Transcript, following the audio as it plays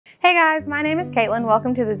Hey guys, my name is Caitlin.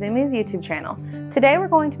 Welcome to the Zoomies YouTube channel. Today we're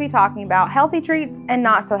going to be talking about healthy treats and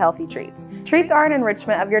not so healthy treats. Treats are an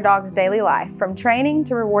enrichment of your dog's daily life, from training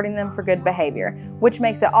to rewarding them for good behavior, which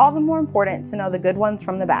makes it all the more important to know the good ones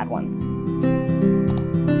from the bad ones.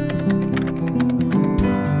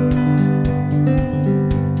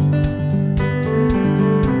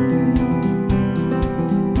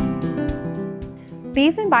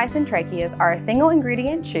 Beef and bison tracheas are a single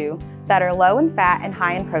ingredient chew that are low in fat and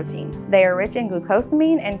high in protein. They are rich in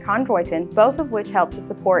glucosamine and chondroitin, both of which help to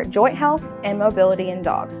support joint health and mobility in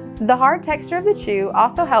dogs. The hard texture of the chew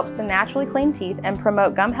also helps to naturally clean teeth and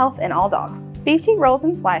promote gum health in all dogs. Beef cheek rolls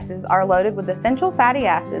and slices are loaded with essential fatty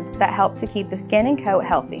acids that help to keep the skin and coat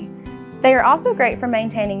healthy. They are also great for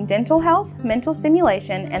maintaining dental health, mental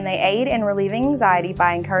stimulation, and they aid in relieving anxiety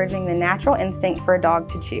by encouraging the natural instinct for a dog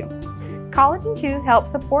to chew. Collagen chews help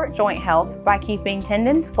support joint health by keeping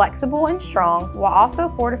tendons flexible and strong while also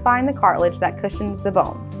fortifying the cartilage that cushions the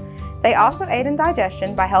bones. They also aid in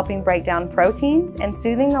digestion by helping break down proteins and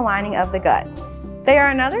soothing the lining of the gut. They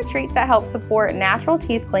are another treat that helps support natural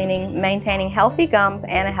teeth cleaning, maintaining healthy gums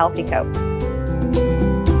and a healthy coat.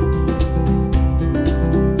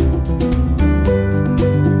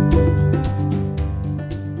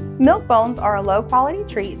 Milk bones are a low-quality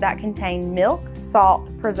treat that contain milk, salt,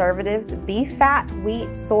 preservatives, beef fat,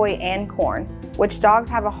 wheat, soy, and corn, which dogs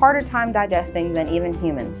have a harder time digesting than even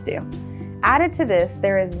humans do. Added to this,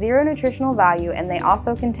 there is zero nutritional value and they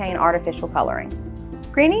also contain artificial coloring.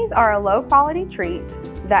 Greenies are a low-quality treat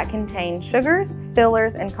that contain sugars,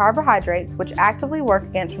 fillers, and carbohydrates which actively work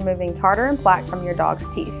against removing tartar and plaque from your dog's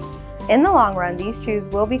teeth. In the long run, these chews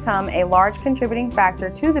will become a large contributing factor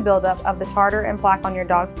to the buildup of the tartar and plaque on your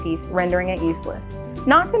dog's teeth, rendering it useless.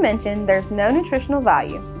 Not to mention, there's no nutritional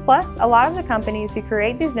value. Plus, a lot of the companies who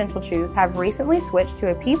create these dental chews have recently switched to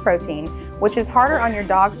a pea protein, which is harder on your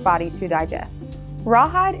dog's body to digest.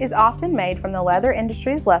 Rawhide is often made from the leather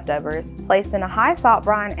industry's leftovers, placed in a high salt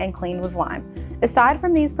brine and cleaned with lime. Aside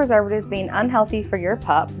from these preservatives being unhealthy for your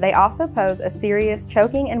pup, they also pose a serious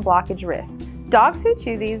choking and blockage risk. Dogs who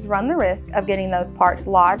chew these run the risk of getting those parts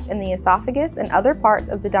lodged in the esophagus and other parts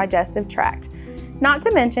of the digestive tract. Not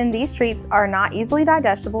to mention, these treats are not easily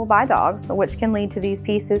digestible by dogs, which can lead to these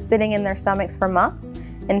pieces sitting in their stomachs for months,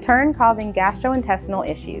 in turn causing gastrointestinal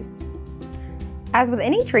issues. As with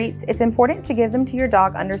any treats, it's important to give them to your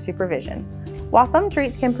dog under supervision. While some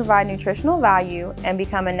treats can provide nutritional value and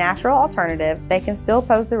become a natural alternative, they can still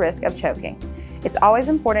pose the risk of choking. It's always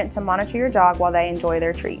important to monitor your dog while they enjoy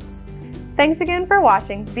their treats. Thanks again for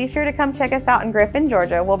watching. Be sure to come check us out in Griffin,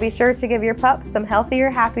 Georgia. We'll be sure to give your pup some healthier,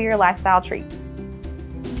 happier lifestyle treats.